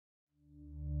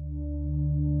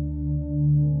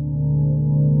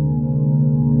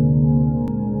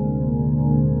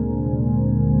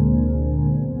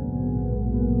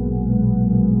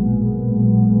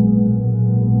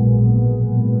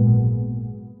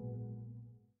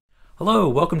Hello,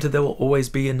 welcome to There Will Always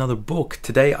Be Another Book.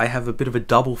 Today I have a bit of a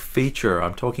double feature.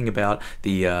 I'm talking about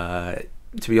the,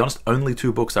 to be honest, only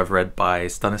two books I've read by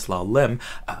Stanislaw Lem,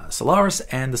 Solaris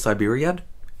and The Cyberiad.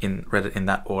 Read it in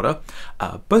that order.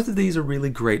 Both of these are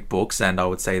really great books, and I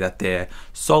would say that they're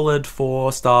solid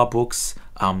 4-star books,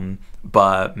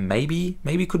 but maybe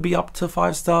could be up to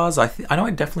 5 stars. I know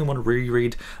I definitely want to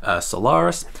reread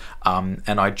Solaris, and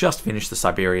I just finished The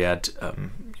Cyberiad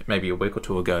maybe a week or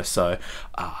two ago, so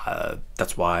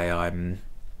that's why I'm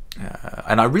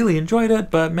and I really enjoyed it,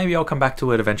 but maybe I'll come back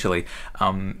to it eventually.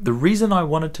 The reason I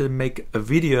wanted to make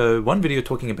one video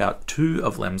talking about two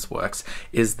of Lem's works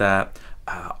is that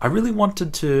I really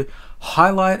wanted to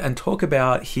highlight and talk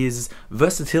about his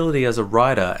versatility as a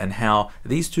writer and how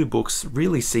these two books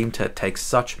really seem to take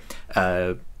such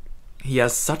he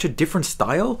has such a different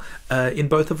style in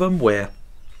both of them, where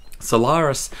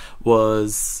Solaris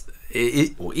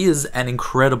is an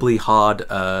incredibly hard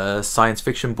science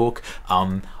fiction book.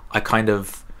 I kind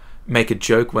of make a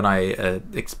joke when I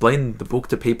explain the book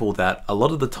to people that a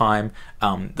lot of the time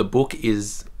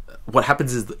what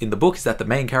happens is in the book is that the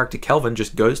main character Kelvin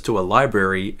just goes to a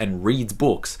library and reads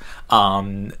books,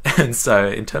 and so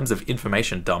in terms of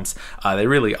information dumps, there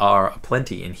really are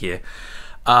plenty in here.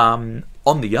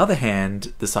 On the other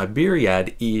hand, The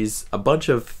Cyberiad is a bunch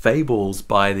of fables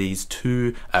by these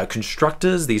two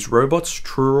constructors, these robots,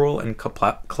 Trural and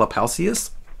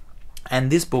Clapausius.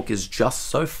 And this book is just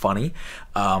so funny.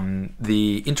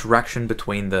 The interaction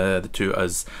between the two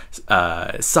is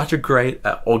such a great,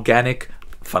 organic,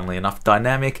 funnily enough,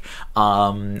 dynamic,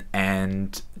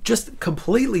 and just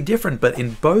completely different. But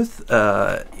in both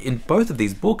of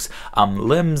these books,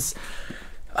 Lem's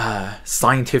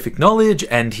scientific knowledge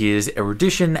and his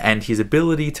erudition and his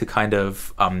ability to kind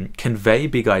of convey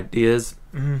big ideas,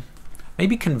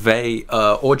 maybe convey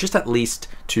or just at least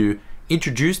to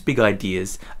introduce big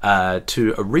ideas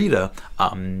to a reader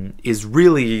is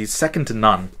really second to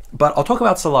none. But I'll talk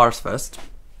about Solaris first,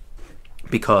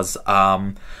 because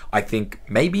I think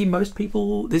maybe most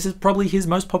people, this is probably his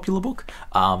most popular book.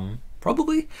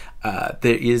 Probably.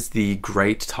 There is the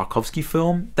great Tarkovsky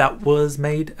film that was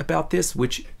made about this,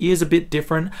 which is a bit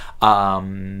different,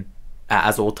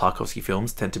 as all Tarkovsky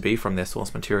films tend to be from their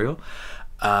source material.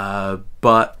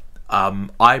 But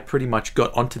I pretty much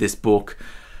got onto this book.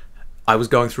 I was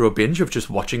going through a binge of just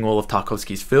watching all of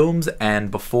Tarkovsky's films, and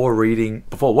before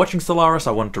watching Solaris,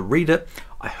 I wanted to read it.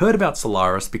 I heard about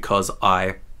Solaris because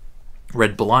I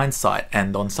read Blind Sight,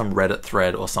 and on some Reddit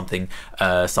thread or something,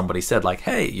 somebody said like,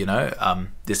 hey, you know,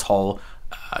 this whole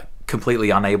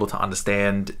completely unable to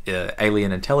understand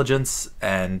alien intelligence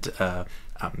and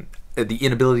the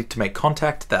inability to make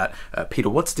contact that Peter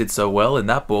Watts did so well in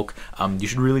that book, you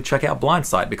should really check out Blind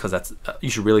Sight, because that's you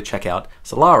should really check out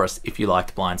Solaris if you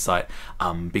liked Blind Sight,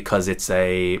 because it's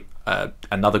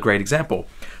another great example.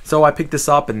 So I picked this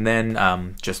up and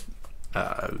then just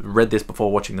read this before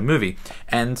watching the movie,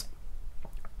 and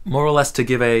more or less to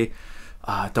give I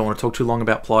don't want to talk too long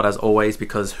about plot as always,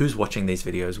 because who's watching these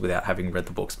videos without having read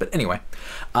the books? But anyway,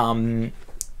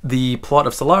 the plot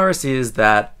of Solaris is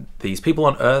that these people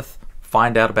on Earth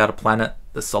find out about a planet,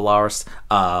 the Solaris.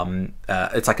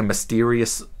 It's like a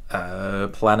mysterious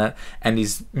planet, and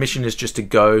his mission is just to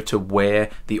go to where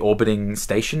the orbiting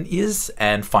station is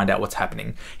and find out what's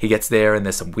happening. He gets there and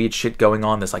there's some weird shit going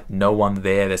on. There's like no one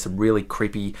there. There's some really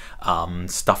creepy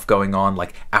stuff going on,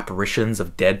 like apparitions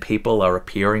of dead people are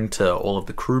appearing to all of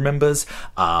the crew members.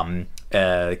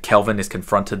 Kelvin is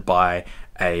confronted by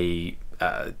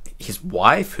his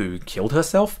wife who killed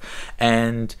herself,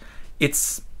 and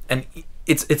it's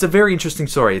a very interesting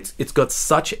story. It's got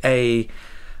such a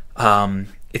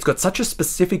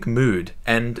specific mood,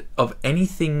 and of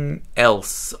anything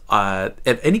else,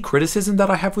 any criticism that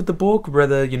I have with the book,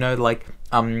 whether, you know, like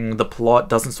the plot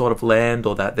doesn't sort of land,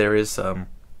 or that there is a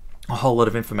whole lot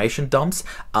of information dumps,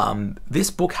 this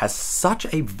book has such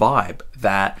a vibe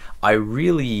that I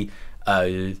really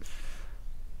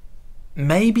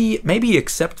maybe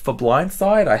except for Blind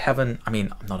Sight, I'm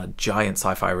not a giant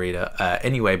sci-fi reader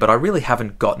anyway, but I really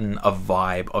haven't gotten a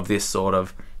vibe of this sort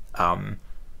of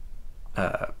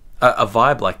a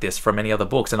vibe like this from any other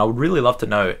books, and I would really love to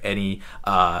know any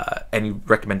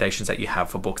recommendations that you have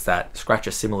for books that scratch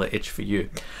a similar itch for you.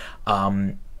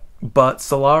 But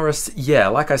Solaris, yeah,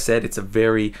 like I said, it's a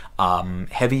very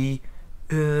heavy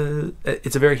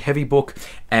book,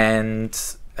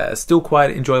 and still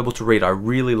quite enjoyable to read. I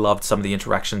really loved some of the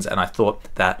interactions, and I thought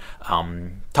that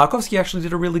Tarkovsky actually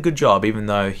did a really good job, even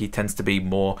though he tends to be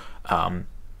more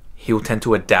he'll tend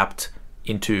to adapt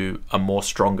into a more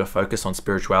stronger focus on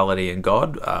spirituality and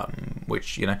God,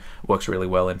 which, you know, works really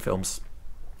well in films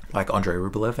like Andrei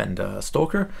Rublev and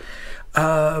Stalker.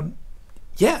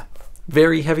 Yeah,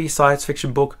 very heavy science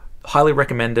fiction book. Highly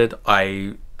recommended.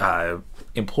 I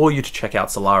implore you to check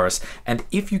out Solaris, and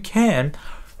if you can,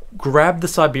 grab the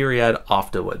Cyberiad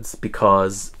afterwards,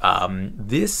 because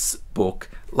this book,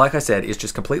 like I said, is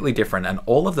just completely different, and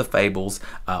all of the fables,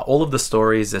 all of the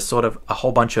stories, there's sort of a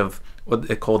whole bunch of what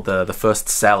they're called the first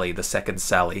Sally, the second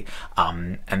Sally,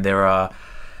 and there are...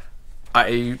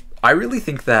 I really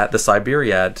think that the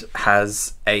Cyberiad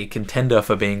has a contender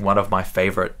for being one of my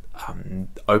favorite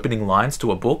opening lines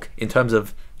to a book, in terms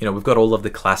of, you know, we've got all of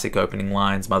the classic opening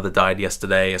lines: mother died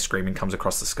yesterday, a screaming comes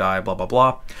across the sky, blah blah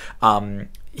blah.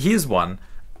 Here's one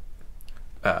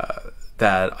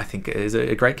that I think is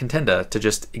a great contender to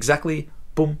just exactly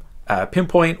boom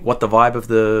pinpoint what the vibe of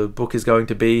the book is going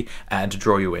to be and to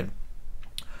draw you in.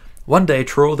 One day,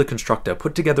 Troll the constructor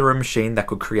put together a machine that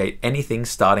could create anything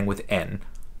starting with N.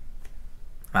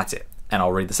 That's it. And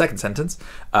I'll read the second sentence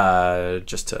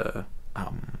just to...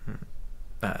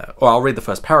 or I'll read the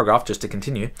first paragraph just to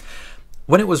continue.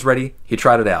 When it was ready, he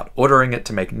tried it out, ordering it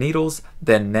to make needles,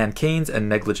 then nankeens and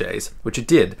negligees, which it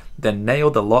did, then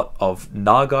nailed a lot of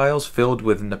narghiles filled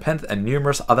with nepenthe and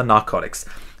numerous other narcotics.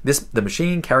 The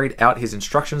machine carried out his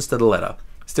instructions to the letter.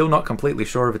 Still not completely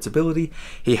sure of its ability,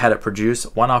 he had it produce,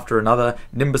 one after another,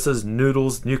 nimbuses,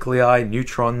 noodles, nuclei,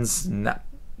 neutrons,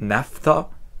 naphtha,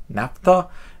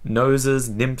 noses,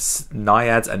 nymphs,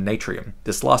 naiads, and natrium.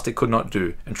 This last it could not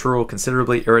do, and Truro,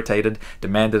 considerably irritated,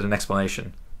 demanded an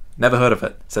explanation. Never heard of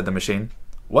it, said the machine.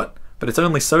 What? But it's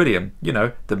only sodium. You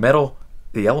know, the metal,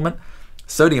 the element.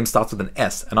 Sodium starts with an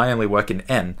S, and I only work in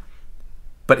N.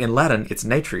 But in Latin, it's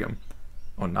natrium.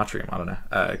 Or natrium, I don't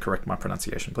know. Correct my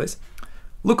pronunciation, please.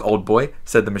 Look, old boy,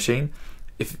 said the machine.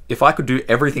 If I could do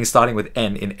everything starting with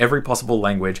N in every possible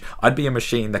language, I'd be a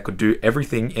machine that could do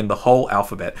everything in the whole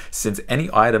alphabet, since any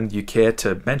item you care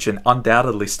to mention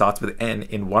undoubtedly starts with N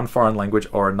in one foreign language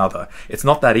or another. It's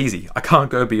not that easy. I can't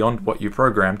go beyond what you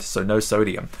programmed, so no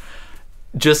sodium.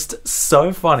 Just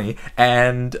so funny,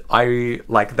 and I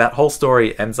like that whole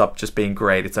story ends up just being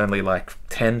great. It's only like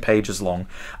 10 pages long,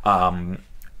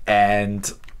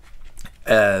 and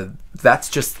that's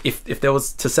just, if there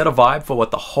was to set a vibe for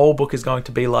what the whole book is going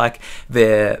to be like,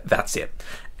 that's it.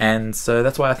 And so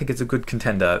that's why I think it's a good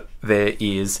contender. There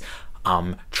is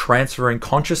transferring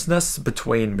consciousness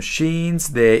between machines.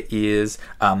 There is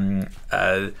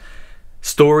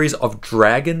stories of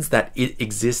dragons that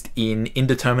exist in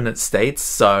indeterminate states,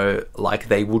 so like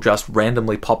they will just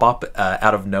randomly pop up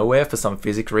out of nowhere for some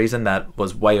physics reason that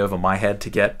was way over my head to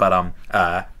get, but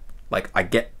like I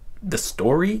get the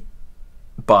story,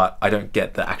 but I don't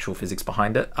get the actual physics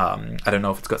behind it. I don't know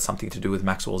if it's got something to do with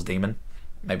Maxwell's demon.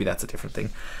 Maybe that's a different thing.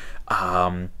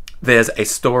 There's a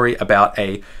story about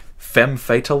a femme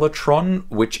fatalatron,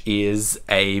 which is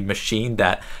a machine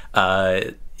that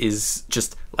is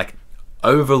just like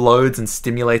overloads and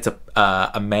stimulates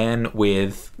a man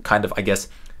with kind of, I guess,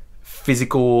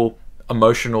 physical,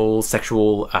 emotional,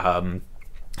 sexual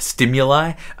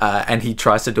stimuli, and he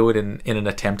tries to do it in an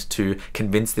attempt to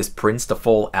convince this prince to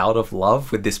fall out of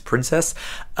love with this princess,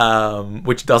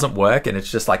 which doesn't work, and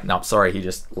it's just like, no, sorry, he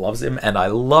just loves him. And I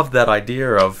love that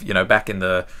idea of, you know, back in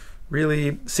the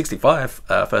really 65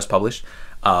 first published,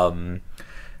 coming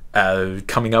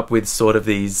up with sort of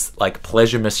these like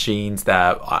pleasure machines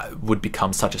that would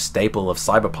become such a staple of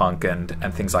cyberpunk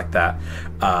and things like that,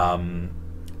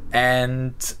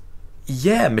 and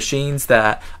yeah, machines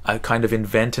that kind of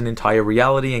invent an entire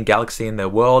reality and galaxy in their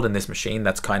world, and this machine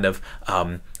that's kind of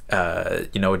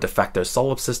you know, a de facto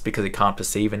solipsist because it can't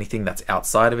perceive anything that's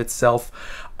outside of itself.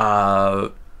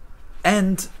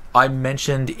 And I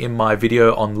mentioned in my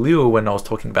video on Liu, when I was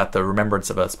talking about the Remembrance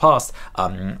of Earth's Past,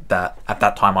 that at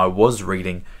that time I was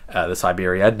reading the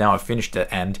Cyberiad. Now I've finished it,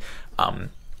 and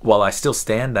while I still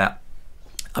stand that,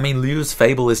 I mean, Liu's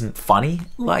fable isn't funny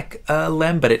like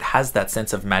Lem, but it has that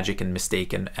sense of magic and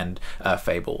mystique and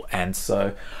fable. And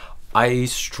so I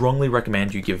strongly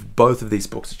recommend you give both of these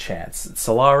books a chance,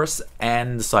 Solaris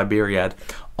and the Cyberiad.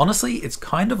 Honestly, it's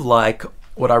kind of like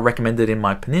what I recommended in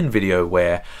my Panin video,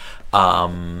 where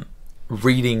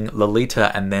reading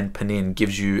Lolita and then Panin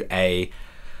gives you a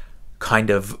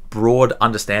kind of broad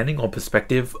understanding or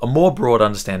perspective, a more broad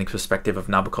understanding perspective of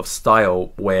Nabokov's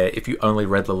style, where if you only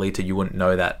read Lolita, you wouldn't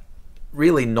know that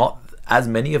really not as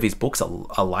many of his books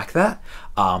are like that.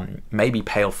 Maybe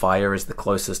Pale Fire is the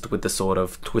closest with the sort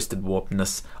of twisted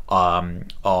warpedness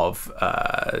of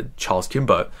Charles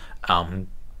Kimbo.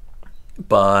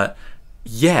 But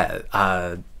yeah,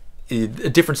 a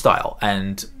different style,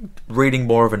 and reading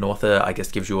more of an author, I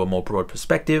guess, gives you a more broad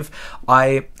perspective.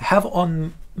 I have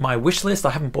on my wish list.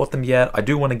 I haven't bought them yet. I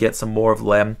do want to get some more of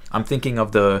Lem. I'm thinking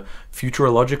of the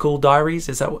Futurological Diaries.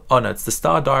 Is that? Oh no, it's the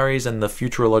Star Diaries and the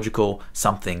Futurological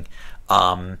something. They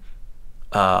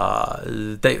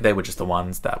were just the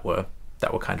ones that were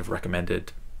kind of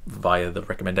recommended via the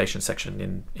recommendation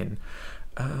section in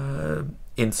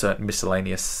insert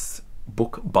miscellaneous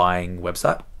book buying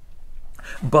website.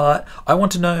 But I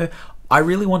want to know, I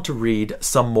really want to read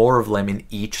some more of Lem in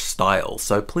each style.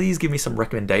 So please give me some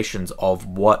recommendations of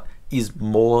what is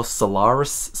more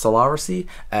Solaris-y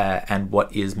and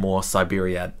what is more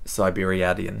Cyberiadian.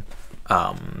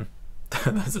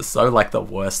 Those are so like the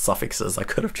worst suffixes I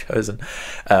could have chosen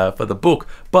for the book.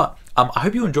 But I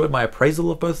hope you enjoyed my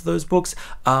appraisal of both of those books.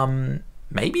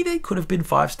 Maybe they could have been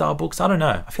 5-star books. I don't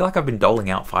know. I feel like I've been doling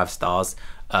out 5 stars,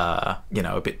 you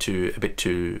know, a bit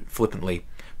too flippantly.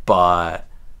 But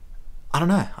I don't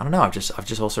know. I've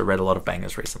just also read a lot of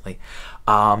bangers recently.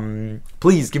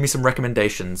 Please give me some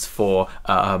recommendations for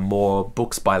more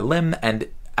books by Lem, and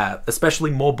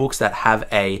especially more books that have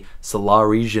a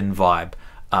Solarisian vibe.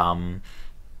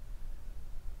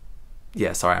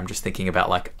 Yeah, sorry, I'm just thinking about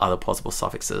like other possible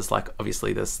suffixes. Like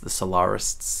obviously there's the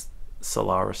Solarises.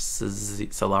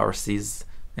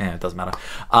 Yeah, it doesn't matter.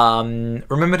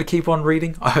 Remember to keep on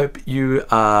reading. I hope you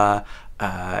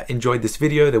enjoyed this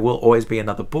video. There will always be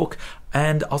another book,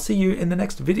 and I'll see you in the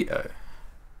next video.